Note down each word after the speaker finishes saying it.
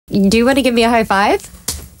Do you want to give me a high five?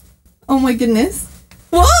 Oh my goodness.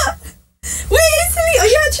 What? Wait, Selena, are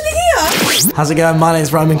you actually here? How's it going? My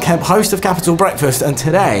name's Roman Kemp, host of Capital Breakfast, and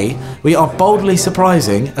today we are boldly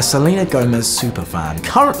surprising a Selena Gomez superfan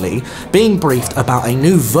currently being briefed about a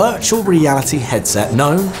new virtual reality headset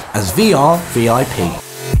known as VR VIP.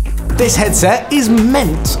 This headset is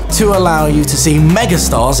meant to allow you to see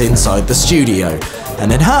megastars inside the studio,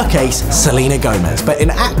 and in her case, Selena Gomez. But in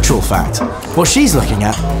actual fact, what she's looking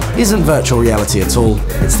at isn't virtual reality at all,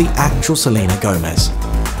 it's the actual Selena Gomez.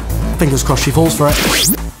 Fingers crossed she falls for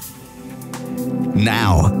it.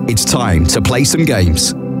 Now, it's time to play some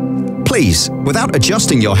games. Please, without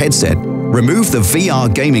adjusting your headset, remove the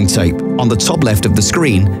VR gaming tape on the top left of the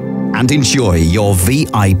screen and enjoy your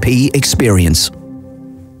VIP experience.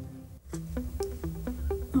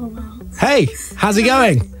 Oh wow. Hey, how's it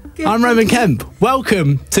going? Good. I'm Roman Kemp.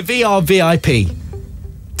 Welcome to VR VIP.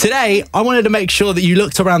 Today, I wanted to make sure that you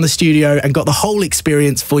looked around the studio and got the whole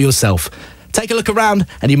experience for yourself. Take a look around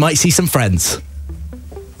and you might see some friends.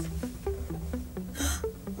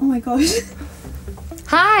 Oh my gosh.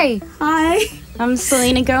 Hi, Hi. I'm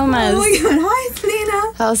Selena Gomez. Oh my god. Hi,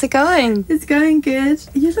 Selena. How's it going? It's going good.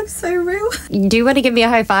 You look so real. Do you want to give me a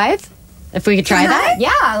high five? If we could try Can that? I?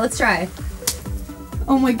 Yeah, let's try.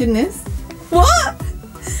 Oh my goodness. What?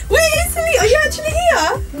 Wait, Selena, are you actually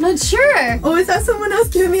here? I'm not sure. Or is that someone else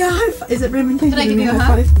giving me a high five? Is it Roman Kemp? Can I giving give me you a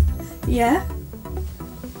high five? Yeah.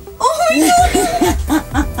 Oh my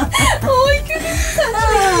god! Oh my goodness, it's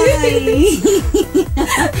actually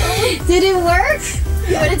you. Did it work?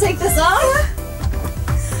 You want to take this off?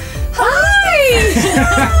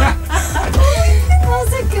 Hi!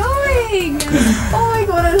 How's it going? Oh my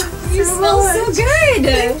god, I love you You so smell much. so good.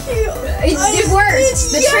 Thank you. It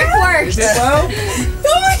worked. The trick worked. Well,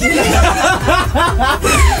 Oh my goodness.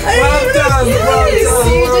 well done.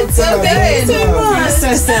 You did so Thank you good. so much. So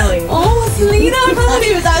silly. Oh, Selena, I can't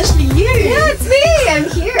believe it was actually you. Yeah, it's me. I'm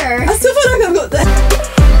here. I still feel like I've got the